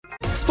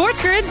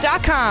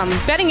SportsGrid.com.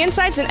 Betting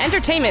insights and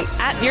entertainment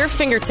at your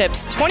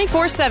fingertips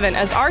 24/7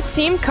 as our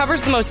team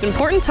covers the most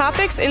important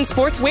topics in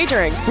sports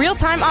wagering.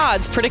 Real-time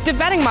odds, predictive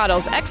betting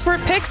models,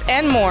 expert picks,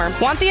 and more.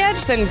 Want the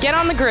edge? Then get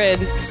on the grid.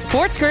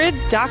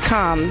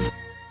 SportsGrid.com.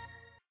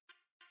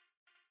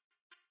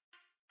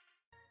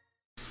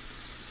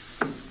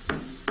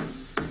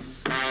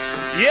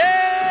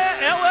 Yeah,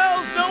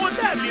 LLs know what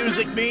that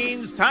music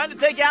means. Time to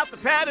take out the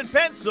pad and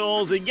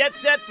pencils and get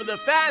set for the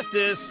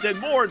fastest and,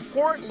 more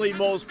importantly,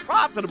 most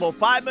profitable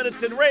 5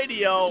 minutes in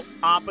radio,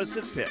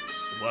 Opposite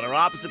Picks. What are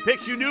Opposite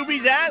Picks, you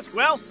newbies ask?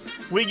 Well,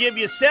 we give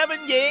you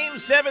 7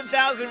 games,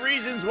 7,000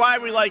 reasons why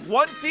we like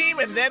one team,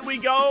 and then we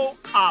go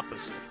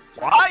opposite.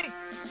 Why?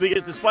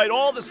 Because despite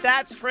all the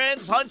stats,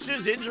 trends,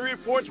 hunches, injury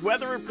reports,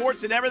 weather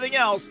reports, and everything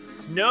else,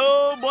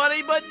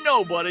 nobody but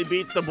nobody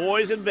beats the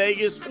boys in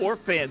Vegas, or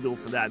FanDuel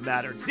for that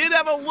matter. Did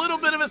have a little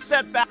bit of a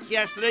setback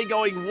yesterday,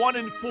 going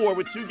 1-4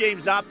 with 2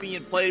 games not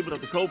being played with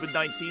the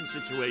COVID-19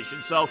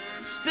 situation. So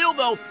still,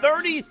 though,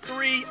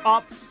 33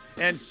 up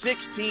and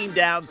 16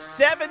 down,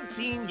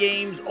 17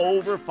 games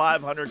over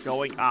 500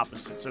 going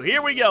opposite. So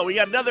here we go. We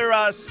got another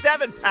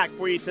 7-pack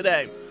for you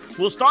today.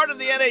 We'll start in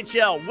the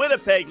NHL.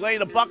 Winnipeg laying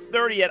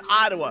 $1.30 at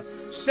Ottawa.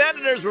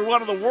 Senators were one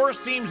of the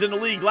worst teams in the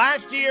league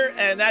last year,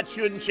 and that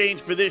shouldn't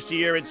change for this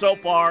year, and so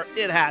far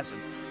it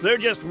hasn't. They're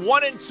just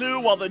 1-2,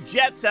 while the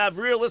Jets have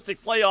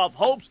realistic playoff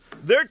hopes.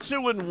 They're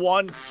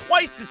 2-1,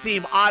 twice the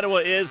team Ottawa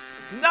is.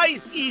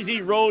 Nice,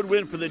 easy road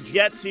win for the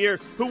Jets here,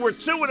 who were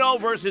 2-0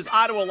 versus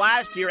Ottawa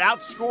last year,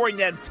 outscoring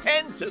them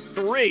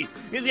 10-3.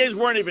 These guys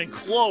weren't even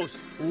close.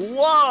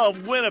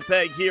 Love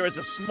Winnipeg here as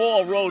a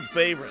small road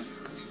favorite.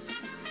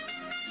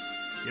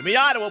 Give me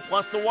Ottawa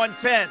plus the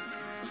 110.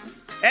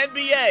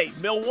 NBA,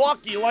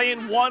 Milwaukee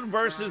laying 1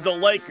 versus the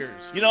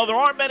Lakers. You know, there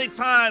aren't many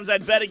times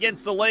I'd bet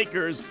against the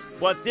Lakers,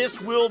 but this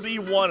will be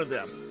one of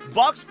them.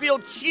 Bucks feel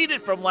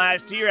cheated from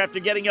last year after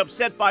getting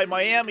upset by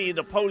Miami in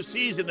the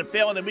postseason and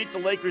failing to meet the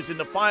Lakers in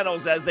the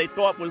finals as they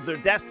thought was their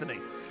destiny.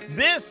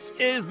 This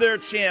is their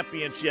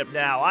championship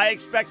now. I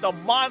expect a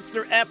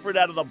monster effort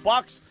out of the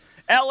Bucks.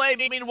 LA,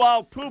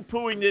 meanwhile,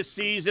 poo-pooing this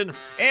season.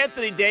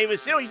 Anthony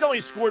Davis, you know, he's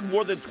only scored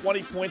more than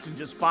 20 points in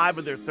just 5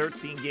 of their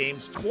 13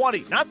 games.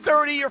 20, not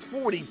 30 or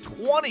 40,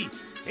 20.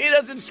 He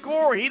doesn't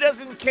score. He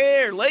doesn't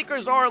care.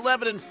 Lakers are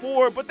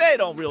 11-4, but they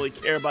don't really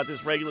care about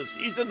this regular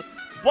season.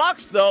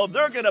 Bucks, though,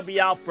 they're going to be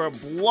out for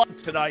blood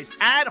tonight.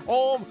 At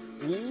home,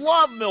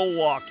 love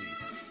Milwaukee.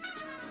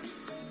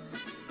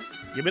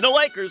 Give me the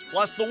Lakers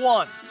plus the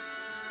 1.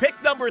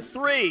 Pick number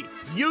 3,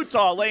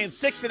 Utah laying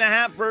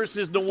 6.5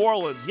 versus New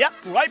Orleans. Yep,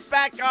 right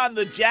back on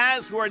the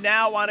Jazz, who are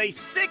now on a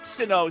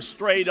 6-0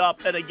 straight up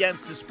and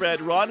against the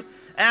spread run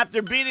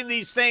after beating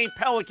these same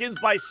Pelicans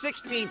by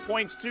 16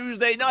 points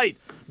Tuesday night.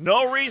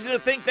 No reason to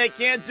think they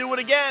can't do it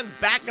again.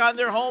 Back on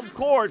their home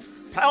court.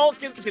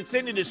 Pelicans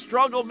continue to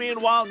struggle,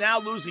 meanwhile, now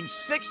losing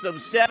 6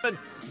 of 7.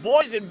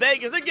 Boys in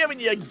Vegas, they're giving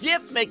you a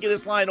gift making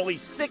this line only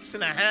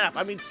 6.5.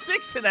 I mean,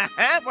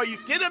 6.5? Are you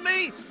kidding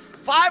me?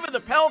 5 of the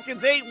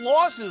Pelicans' 8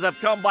 losses have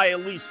come by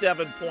at least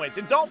 7 points.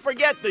 And don't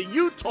forget, the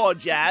Utah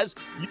Jazz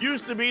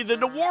used to be the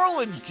New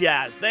Orleans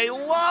Jazz. They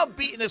love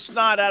beating the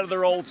snot out of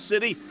their old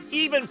city,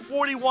 even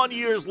 41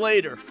 years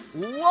later.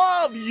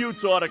 Love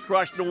Utah to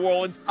crush New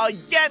Orleans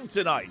again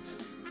tonight.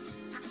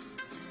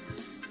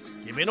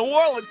 Give me New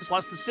Orleans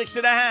plus the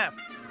 6.5.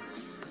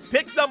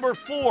 Pick number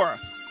 4,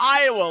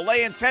 Iowa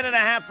laying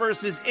 10.5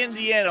 versus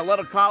Indiana. A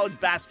little college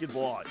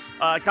basketball.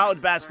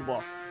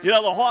 You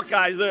know, the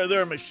Hawkeyes,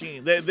 they're a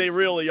machine. They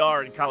really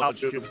are in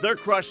college hoops. They're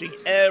crushing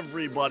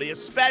everybody,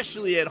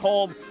 especially at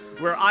home,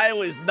 where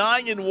Iowa is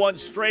 9-1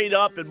 straight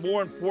up, and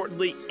more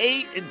importantly,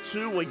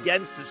 8-2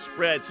 against the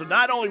spread. So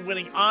not only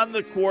winning on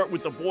the court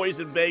with the boys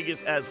in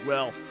Vegas as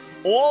well.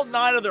 All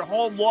 9 of their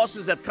home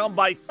losses have come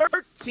by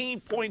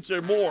 13 points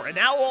or more. And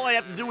now all I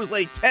have to do is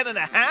lay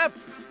 10.5.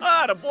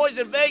 The boys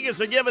in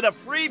Vegas are giving a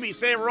freebie,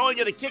 saying we're only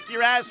going to kick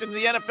your ass in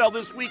the NFL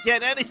this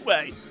weekend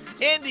anyway.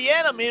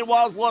 Indiana,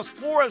 meanwhile, has lost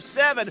 4 of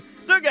 7.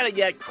 They're going to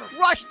get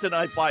crushed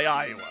tonight by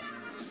Iowa.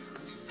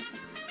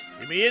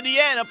 Give me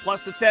Indiana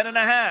plus the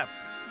 10.5.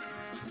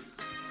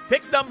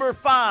 Pick number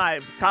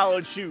 5,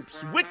 college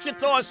hoops.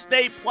 Wichita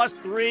State plus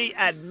 3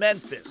 at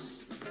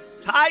Memphis.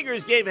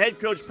 Tigers gave head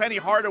coach Penny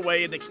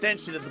Hardaway an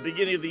extension at the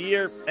beginning of the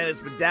year, and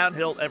it's been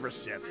downhill ever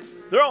since.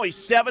 They're only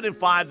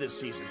 7-5 this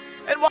season.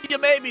 And while you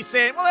may be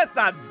saying, well, that's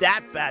not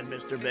that bad,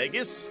 Mr.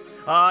 Vegas,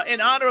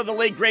 in honor of the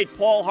late, great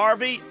Paul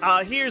Harvey,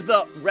 here's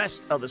the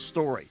rest of the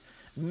story.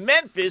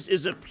 Memphis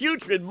is a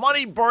putrid,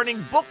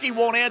 money-burning, bookie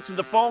won't answer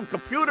the phone,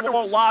 computer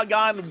won't log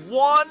on,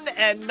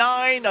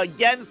 1-9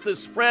 against the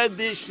spread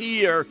this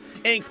year,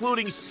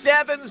 including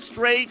 7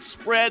 straight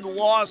spread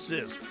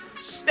losses.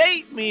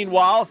 State,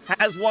 meanwhile,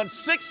 has won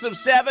 6 of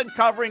 7,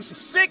 covering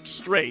 6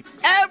 straight.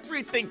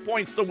 Everything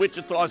points to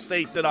Wichita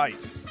State tonight.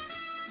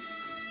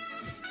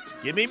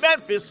 Give me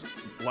Memphis,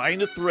 line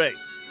to 3.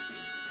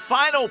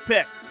 Final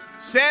pick.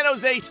 San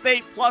Jose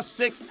State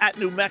 +6 at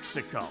New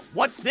Mexico.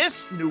 What's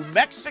this? New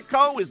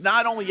Mexico is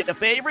not only a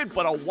favorite,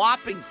 but a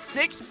whopping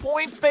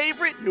 6-point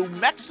favorite. New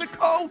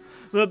Mexico,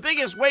 the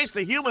biggest waste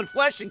of human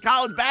flesh in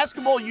college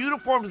basketball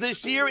uniforms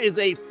this year, is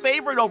a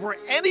favorite over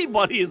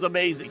anybody. Is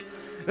amazing.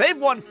 They've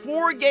won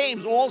 4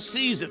 games all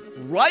season.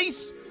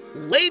 Rice,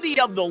 Lady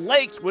of the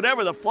Lakes,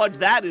 whatever the fudge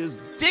that is,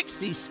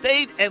 Dixie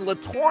State, and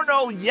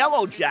Latorno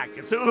Yellow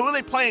Jackets. Who are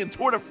they playing?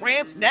 Tour de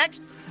France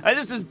next?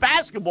 This is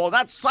basketball,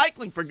 not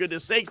cycling, for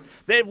goodness sakes.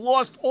 They've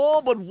lost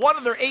all but one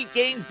of their 8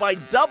 games by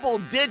double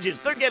digits.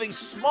 They're getting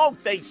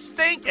smoked. They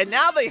stink, and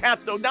now they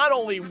have to not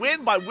only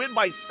win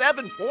by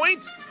 7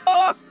 points.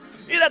 Oh,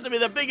 you'd have to be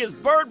the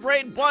biggest bird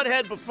brain,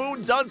 butthead,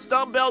 buffoon, dunce,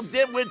 dumbbell,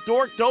 dimwit,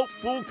 dork, dope,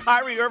 fool,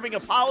 Kyrie Irving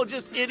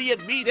apologist,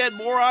 idiot, meathead,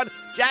 moron,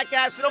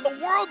 jackass in the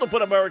world to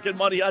put American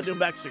money on New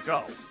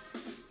Mexico.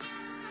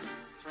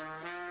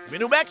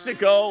 New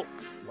Mexico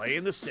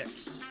laying the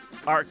 6.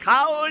 Our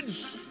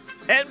college,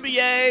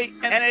 NBA,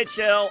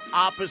 NHL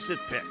opposite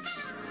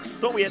picks.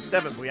 Thought we had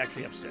 7, but we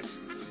actually have 6.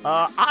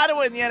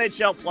 Ottawa in the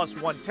NHL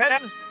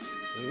 +110.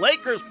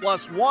 Lakers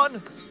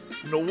 +1.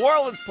 New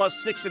Orleans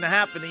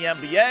 +6.5 in the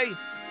NBA.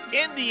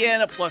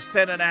 Indiana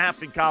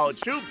 +10.5 in college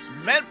hoops.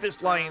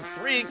 Memphis laying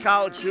 3 in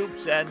college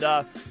hoops. And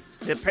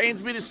it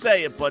pains me to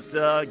say it, but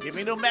give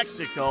me New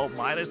Mexico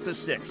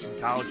 -6 in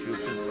college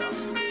hoops as well.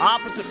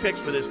 Opposite picks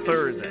for this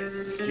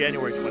Thursday,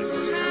 January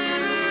 21st.